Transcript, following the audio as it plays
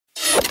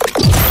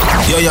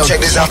Yo, check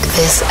this out.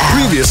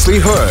 Previously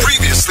heard.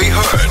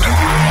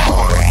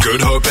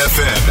 Good Hope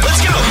FM.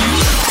 Let's go.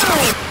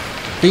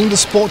 Being the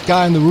sport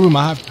guy in the room,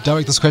 I have to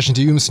direct this question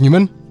to you, Mr.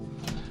 Newman.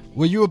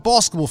 Were you a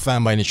basketball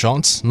fan by any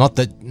chance? Not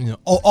that,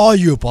 or are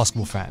you a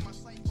basketball fan?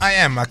 I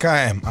am. I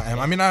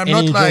mean, I'm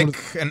not like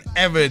an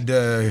avid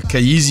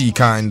Kayizi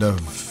kind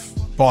of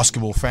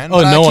basketball fan.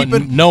 Oh,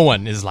 no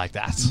one is like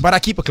that. But I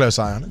keep a close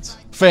eye on it.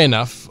 Fair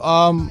enough.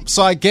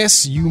 So I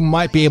guess you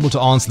might be able to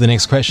answer the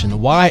next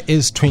question. Why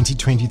is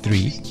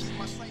 2023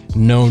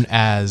 known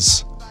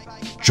as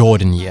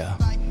Jordan year?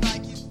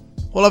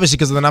 Well, obviously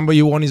because of the number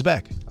you won is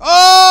back.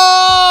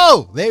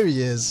 Oh! There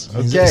he is.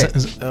 Okay.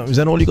 Is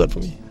that all you got for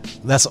me?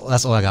 That's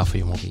all I got for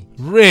you, Mobi.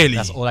 Really?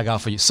 That's all I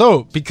got for you.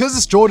 So, because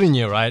it's Jordan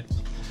year, right?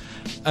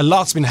 A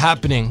lot's been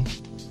happening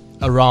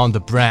around the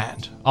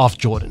brand of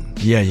Jordan.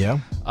 Yeah.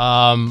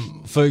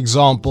 For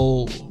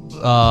example,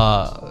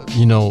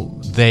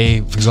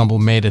 they,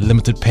 made a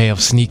limited pair of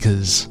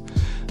sneakers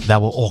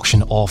that were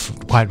auctioned off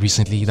quite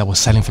recently that were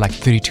selling for like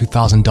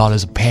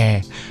 $32,000 a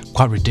pair.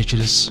 Quite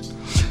ridiculous.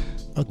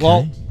 Okay.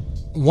 Well,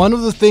 one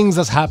of the things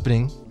that's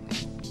happening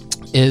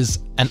is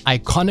an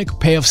iconic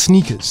pair of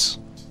sneakers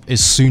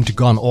is soon to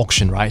go on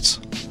auction, right?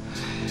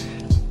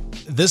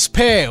 This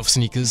pair of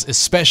sneakers is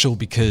special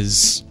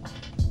because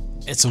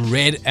it's a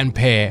black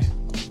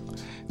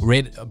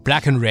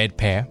and red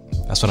pair.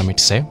 That's what I meant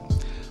to say.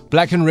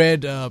 Black and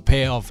red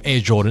pair of Air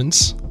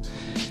Jordans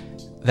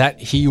that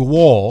he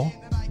wore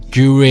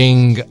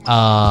during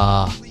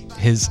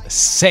his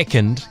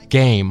second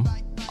game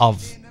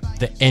of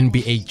the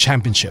NBA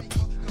championship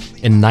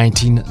in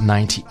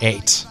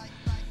 1998.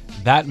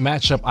 That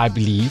matchup, I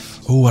believe.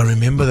 Oh, I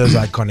remember that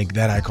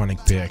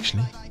iconic pair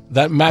actually.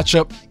 That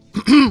matchup.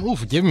 Oh,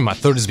 forgive me, my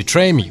throat is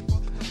betraying me.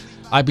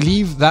 I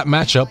believe that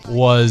matchup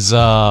was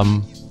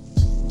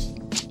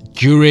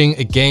during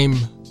a game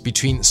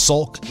between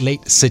Salt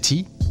Lake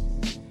City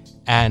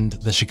and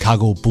the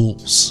Chicago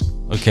Bulls,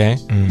 okay?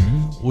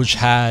 Mm-hmm. Which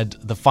had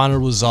the final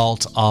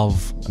result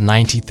of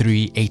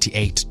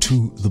 93-88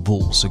 to the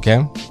Bulls,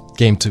 okay?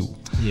 Game 2.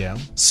 Yeah.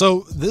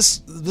 So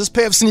this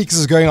pair of sneakers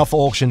is going off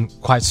for auction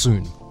quite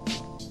soon.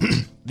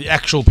 The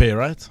actual pair,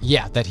 right?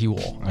 Yeah, that he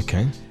wore.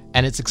 Okay.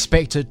 And it's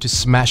expected to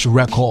smash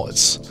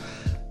records.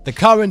 The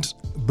current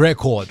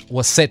record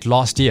was set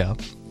last year.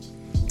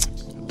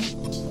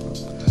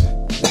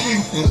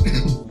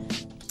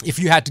 If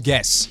you had to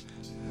guess,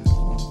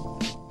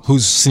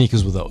 whose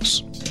sneakers were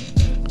those?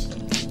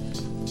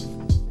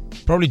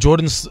 Probably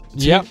Jordan's.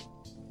 Yeah,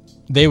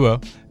 they were.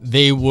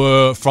 They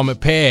were from a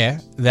pair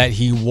that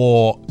he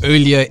wore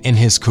earlier in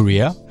his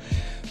career.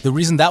 The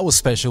reason that was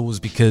special was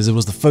because it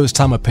was the first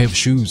time a pair of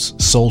shoes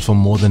sold for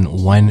more than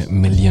 $1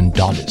 million.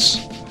 A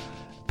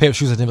pair of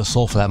shoes had never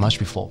sold for that much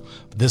before.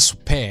 But this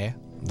pair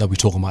that we're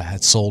talking about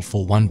had sold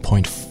for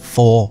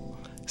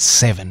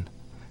 $1.47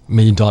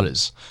 million.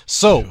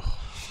 So,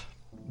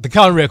 the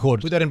current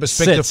record put that in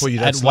perspective for you.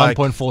 That's at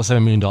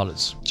 $1.47 million.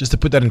 Just to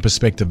put that in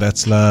perspective,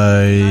 that's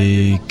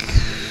like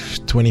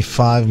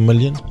 25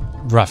 million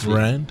roughly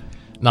rand.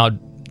 Now,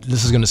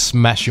 this is going to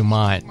smash your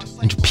mind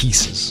into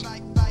pieces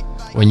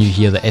when you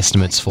hear the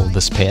estimates for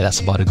this pair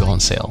that's about to go on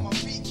sale.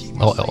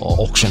 Or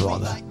auction,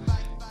 rather.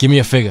 Give me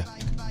a figure.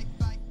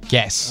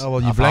 Guess. Oh,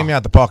 well, you blame me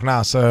out the park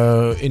now.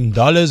 So, in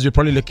dollars, you're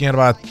probably looking at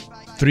about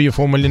 $3 or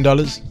 $4 million.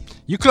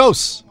 You're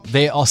close.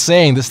 They are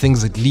saying this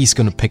thing's at least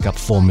going to pick up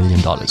 $4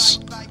 million.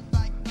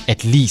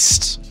 At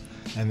least.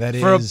 And that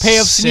for is a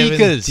pair of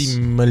sneakers.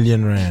 70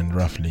 million rand,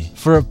 roughly.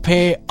 For a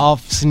pair of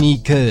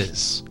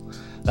sneakers.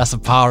 That's the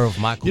power of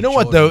Michael You know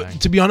Jordan, what, though? man.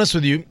 To be honest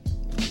with you,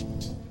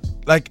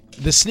 like,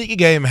 the sneaker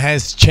game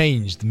has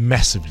changed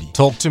massively.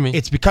 Talk to me.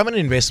 It's become an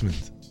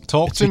investment.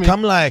 It's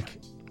become like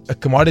a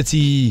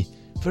commodity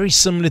very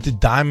similar to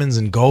diamonds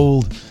and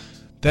gold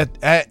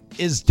that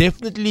is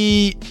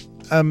definitely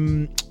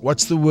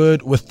what's the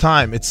word, with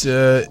time. It's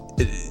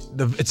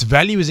its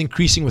value is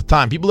increasing with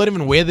time. People don't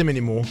even wear them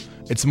anymore.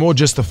 It's more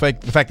just the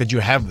fact that you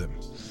have them.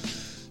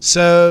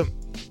 So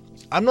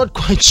I'm not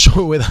quite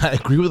sure whether I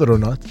agree with it or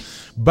not.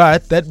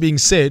 But that being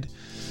said,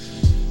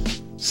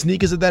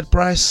 sneakers at that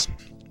price,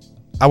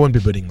 I won't be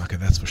bidding, Maka,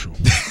 that's for sure.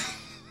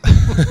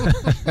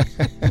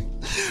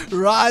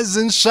 Rise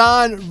and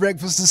shine,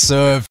 breakfast is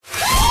served.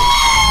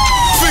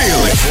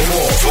 Feel it.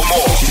 For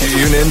more,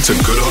 tune in to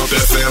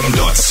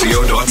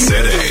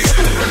goodhopefm.co.za.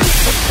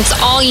 It's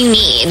all you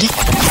need.